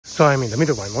So I'm in the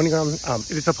middle of my morning.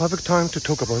 It is a perfect time to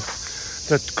talk about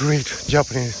that great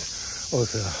Japanese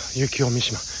author, Yukio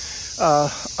Mishima.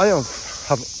 I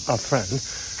have a friend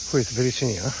who is very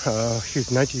senior.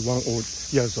 He's 91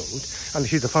 years old, and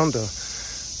he's the founder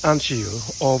and CEO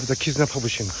of the Kizuna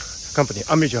Publishing Company,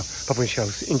 a major publishing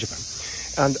house in Japan.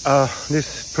 And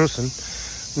this person,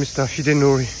 Mr.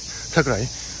 Hidenori Sakurai,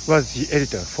 was the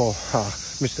editor for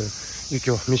Mr.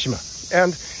 Yukio Mishima.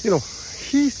 And,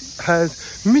 he has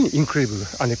many incredible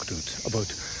anecdotes about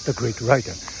the great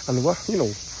writer. And,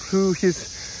 through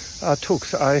his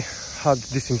talks, I had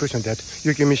this impression that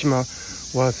Yukio Mishima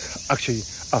was actually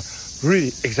a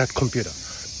really exact computer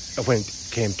when it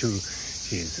came to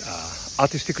his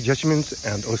artistic judgments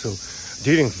and also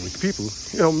dealing with people.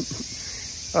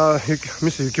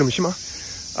 Mr. Yukio Mishima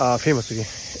famously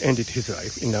ended his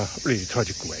life in a really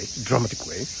tragic way, dramatic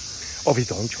way, of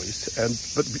his own choice.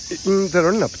 But in the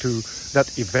run-up to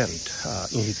that event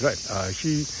in his life,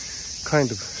 he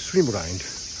kind of streamlined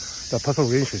the personal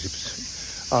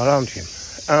relationships around him.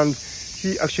 And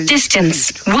he actually...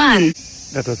 Distance 1.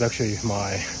 That was actually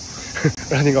my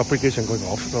running application going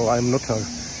off. So I'm not a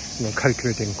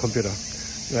calculating computer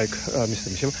like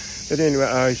Mr. Mishima. But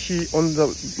anyway, he, on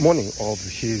the morning of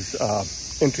his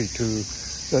entry to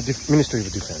the Ministry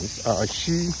of Defense,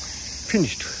 he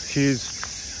finished his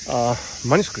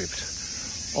manuscript,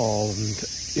 and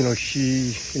he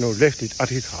left it at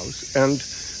his house, and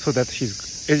so that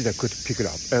his editor could pick it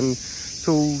up. And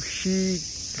so he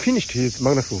finished his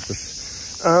magnum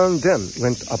opus, and then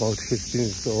went about his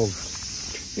business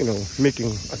of making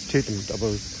a statement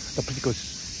about the political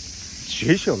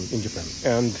situation in Japan,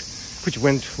 and which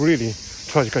went really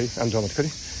tragically and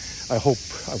dramatically. I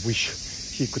wish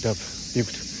he could have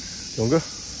lived longer.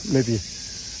 Maybe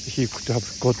he could have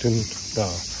gotten the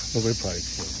Nobel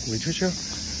Prize in Literature.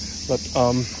 But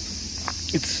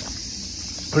it's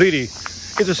really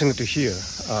interesting to hear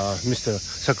Mr.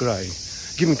 Sakurai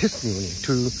giving testimony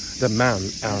to the man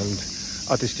and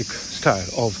artistic style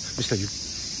of Mr.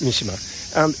 Mishima.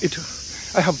 And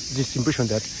I have this impression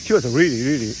that he was a really,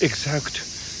 really exact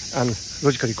and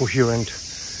logically coherent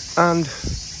and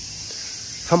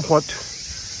somewhat,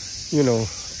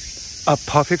 a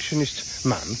perfectionist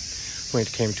man when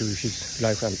it came to his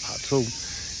life and art. So,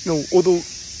 although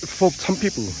for some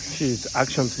people his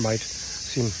actions might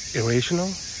seem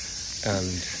irrational and,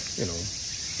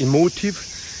 emotive,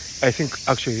 I think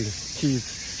actually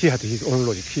he had his own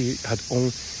logic. He had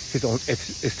his own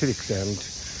aesthetics, and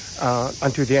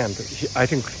until the end, I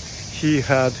think he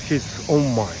had his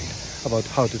own mind about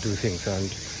how to do things.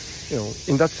 And,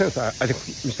 in that sense, I think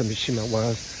Mr. Mishima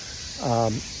was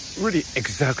really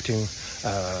exacting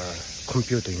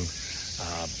computing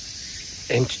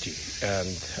entity,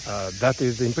 and that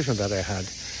is the impression that I had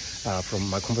from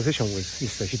my conversation with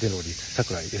Mr. Hidenori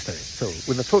Sakurai yesterday. So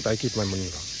with the thought, I keep my morning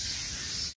on.